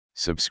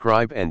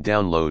Subscribe and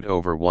download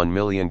over 1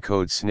 million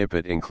code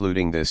snippet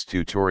including this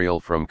tutorial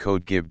from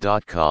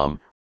codegive.com,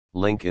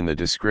 link in the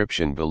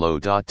description below.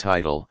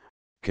 Title,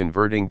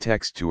 Converting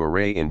Text to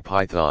Array in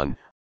Python,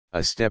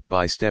 a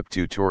step-by-step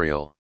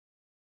tutorial.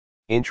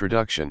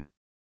 Introduction.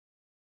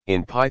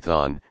 In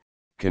Python,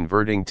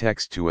 converting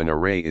text to an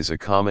array is a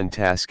common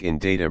task in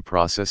data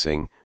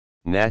processing,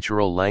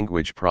 natural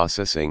language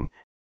processing,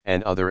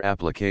 and other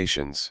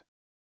applications.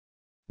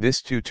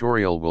 This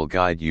tutorial will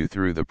guide you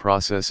through the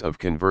process of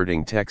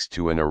converting text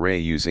to an array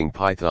using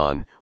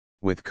Python,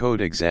 with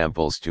code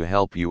examples to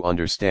help you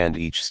understand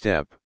each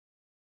step.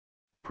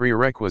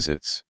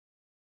 Prerequisites.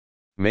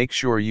 Make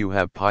sure you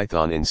have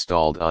Python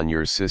installed on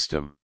your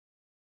system.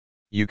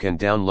 You can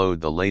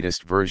download the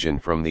latest version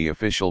from the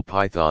official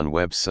Python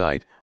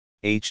website,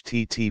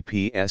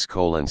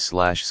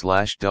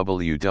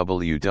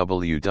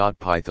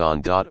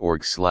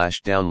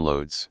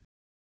 https://www.python.org/downloads.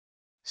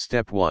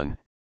 Step 1.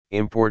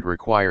 Import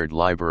required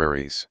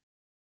libraries.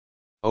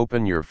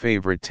 Open your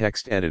favorite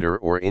text editor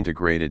or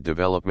integrated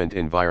development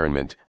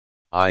environment,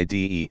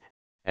 IDE,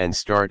 and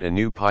start a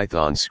new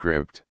Python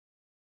script.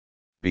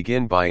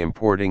 Begin by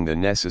importing the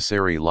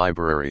necessary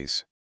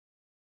libraries.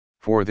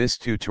 For this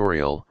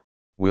tutorial,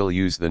 we'll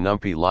use the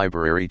numpy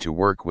library to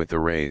work with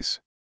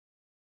arrays.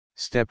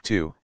 Step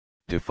 2.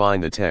 Define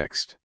the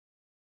text.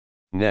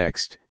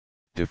 Next,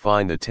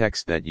 define the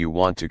text that you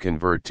want to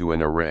convert to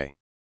an array.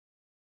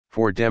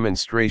 For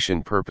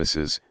demonstration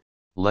purposes,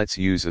 let's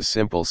use a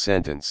simple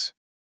sentence.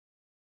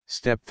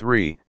 Step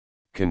 3.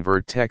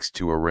 Convert text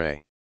to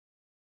array.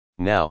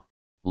 Now,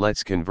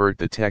 let's convert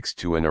the text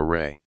to an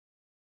array.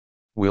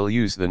 We'll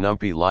use the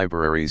numpy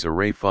library's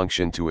array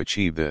function to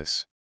achieve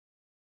this.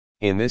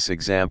 In this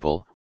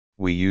example,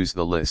 we use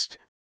the list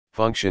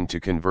function to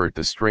convert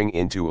the string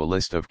into a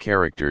list of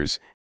characters,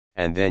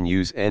 and then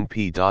use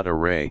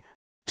np.array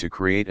to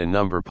create a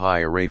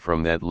numpy array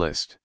from that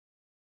list.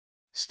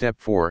 Step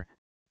 4.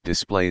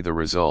 Display the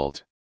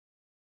result.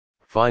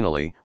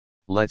 Finally,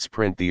 let's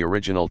print the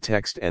original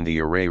text and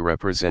the array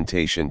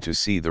representation to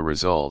see the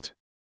result.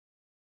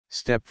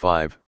 Step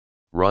 5.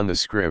 Run the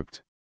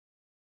script.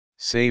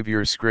 Save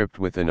your script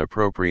with an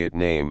appropriate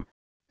name,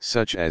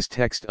 such as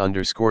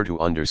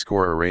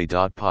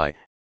text_to_array.py,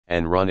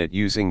 and run it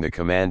using the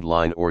command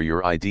line or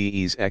your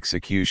IDE's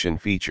execution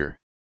feature.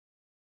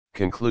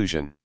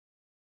 Conclusion.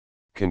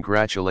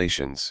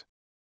 Congratulations!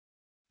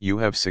 You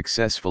have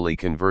successfully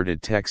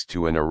converted text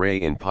to an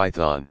array in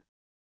Python.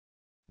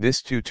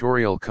 This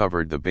tutorial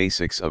covered the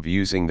basics of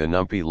using the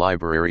numpy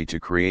library to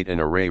create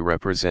an array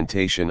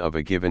representation of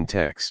a given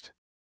text.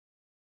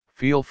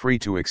 Feel free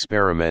to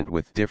experiment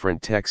with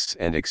different texts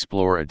and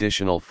explore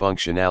additional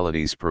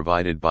functionalities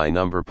provided by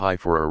numpy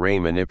for array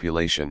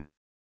manipulation.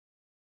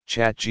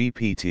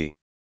 ChatGPT.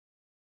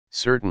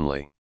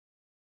 Certainly.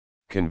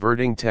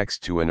 Converting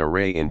text to an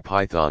array in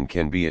Python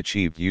can be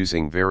achieved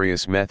using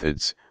various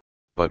methods,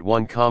 but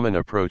one common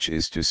approach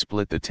is to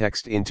split the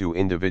text into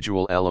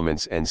individual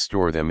elements and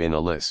store them in a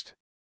list.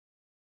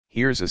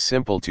 Here's a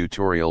simple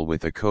tutorial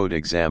with a code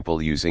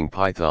example using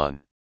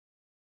Python.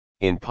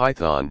 In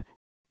Python,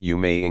 you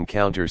may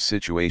encounter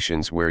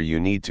situations where you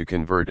need to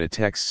convert a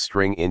text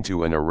string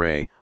into an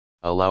array,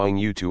 allowing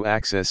you to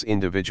access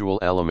individual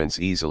elements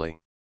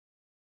easily.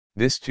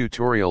 This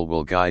tutorial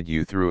will guide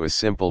you through a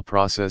simple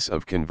process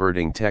of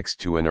converting text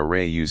to an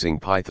array using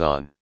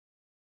Python.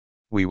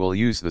 We will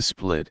use the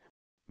split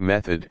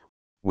method,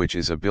 which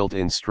is a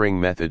built-in string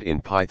method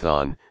in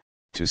Python,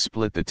 to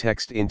split the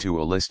text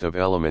into a list of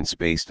elements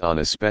based on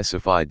a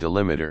specified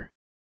delimiter.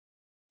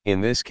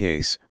 In this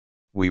case,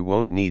 we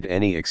won't need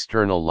any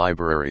external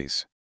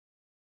libraries.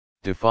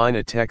 Define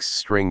a text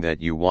string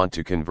that you want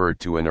to convert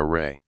to an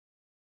array.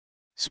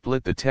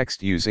 Split the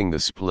text using the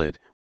split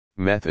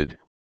method,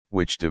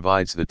 which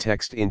divides the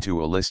text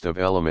into a list of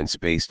elements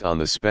based on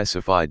the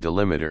specified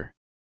delimiter.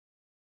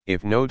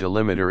 If no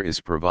delimiter is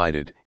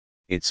provided,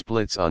 it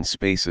splits on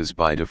spaces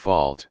by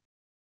default.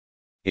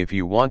 If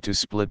you want to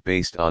split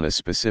based on a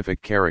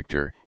specific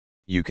character,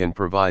 you can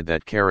provide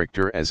that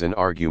character as an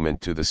argument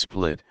to the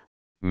split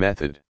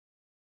method.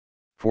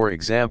 For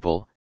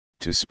example,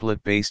 to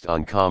split based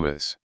on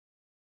commas.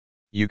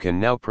 You can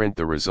now print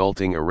the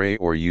resulting array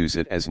or use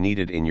it as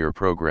needed in your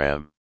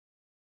program.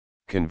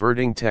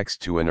 Converting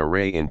text to an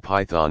array in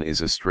Python is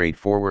a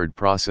straightforward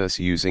process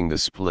using the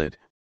split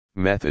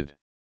method.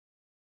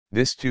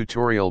 This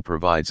tutorial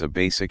provides a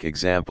basic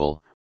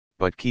example,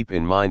 but keep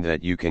in mind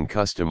that you can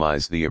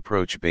customize the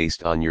approach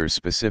based on your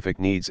specific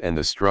needs and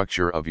the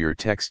structure of your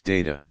text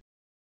data.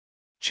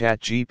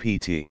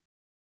 ChatGPT.